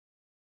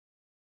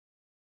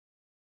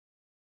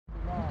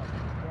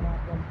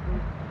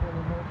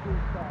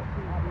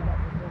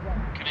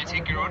Can I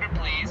take your order,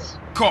 please?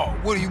 Carl,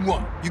 what do you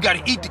want? You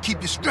gotta eat to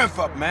keep your strength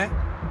up, man.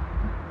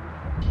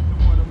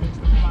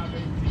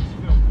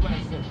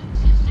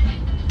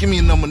 Give me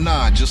a number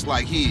 9, just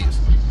like his.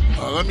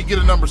 Let me get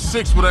a number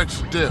 6 with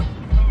extra dip.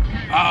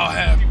 I'll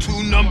have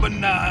 2 number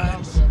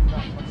 9s,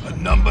 a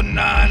number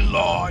 9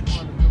 large,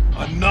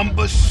 a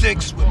number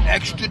 6 with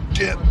extra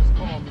dip,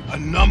 a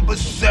number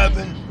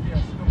 7,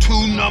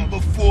 2 number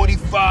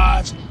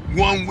 45s,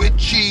 1 with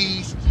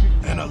cheese,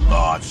 and a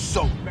large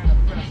soda.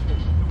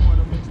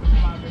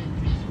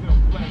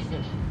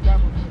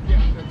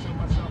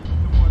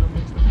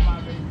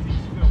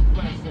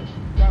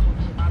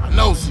 I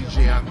know,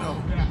 CJ, I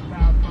know.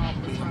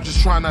 I'm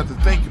just trying not to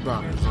think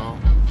about it, is all.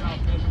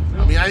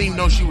 I mean, I didn't even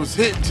know she was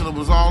hit until it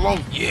was all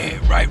over. Yeah,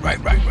 right.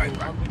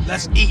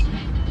 Let's eat.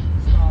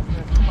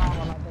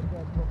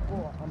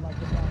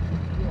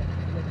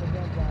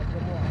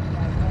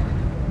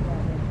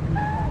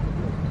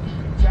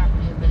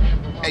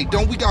 Hey,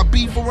 don't we got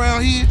beef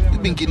around here?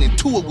 We've been getting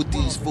into it with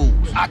these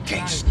fools. I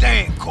can't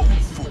stand cold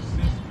food.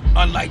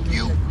 Unlike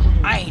you,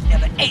 I ain't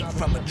never ate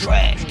from a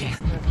trash can.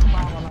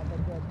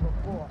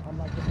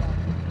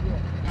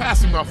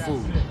 Pass me my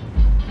food.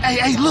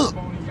 Hey, look!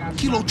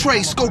 Kilo Trey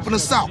scoping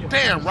us out.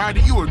 Damn, Ryder,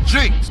 you a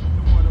jinx.